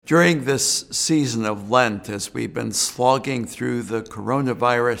During this season of Lent, as we've been slogging through the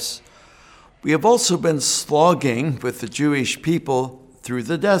coronavirus, we have also been slogging with the Jewish people through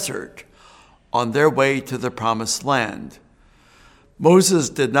the desert on their way to the promised land. Moses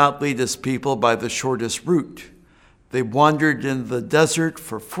did not lead his people by the shortest route. They wandered in the desert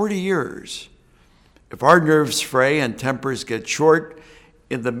for 40 years. If our nerves fray and tempers get short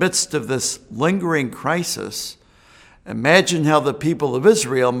in the midst of this lingering crisis, imagine how the people of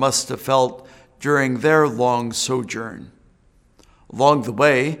Israel must have felt during their long sojourn. Along the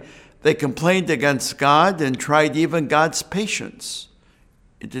way, they complained against God and tried even God's patience.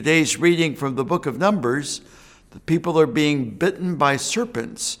 In today's reading from the book of Numbers, the people are being bitten by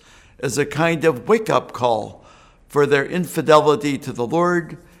serpents as a kind of wake-up call for their infidelity to the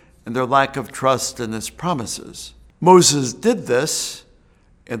Lord and their lack of trust in his promises. Moses did this,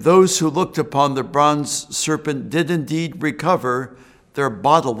 and those who looked upon the bronze serpent did indeed recover their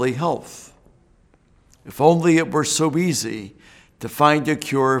bodily health. If only it were so easy to find a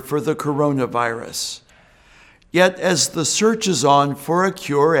cure for the coronavirus. Yet as the search is on for a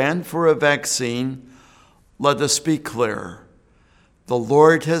cure and for a vaccine, let us be clear. The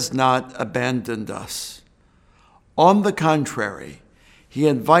Lord has not abandoned us. On the contrary, he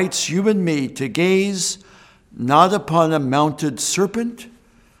invites you and me to gaze not upon a mounted serpent,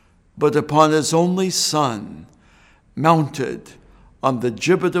 but upon his only Son, mounted on the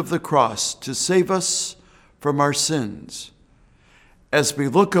gibbet of the cross to save us from our sins. As we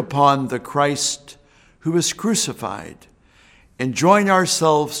look upon the Christ who is crucified and join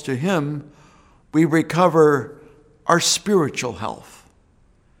ourselves to him, we recover our spiritual health.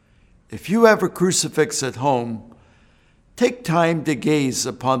 If you have a crucifix at home, take time to gaze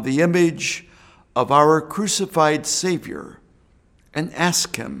upon the image of our crucified Savior and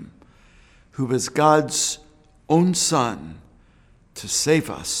ask him, who is God's own Son, to save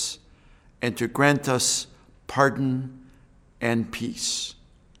us and to grant us pardon and peace.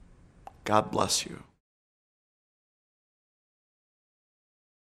 God bless you.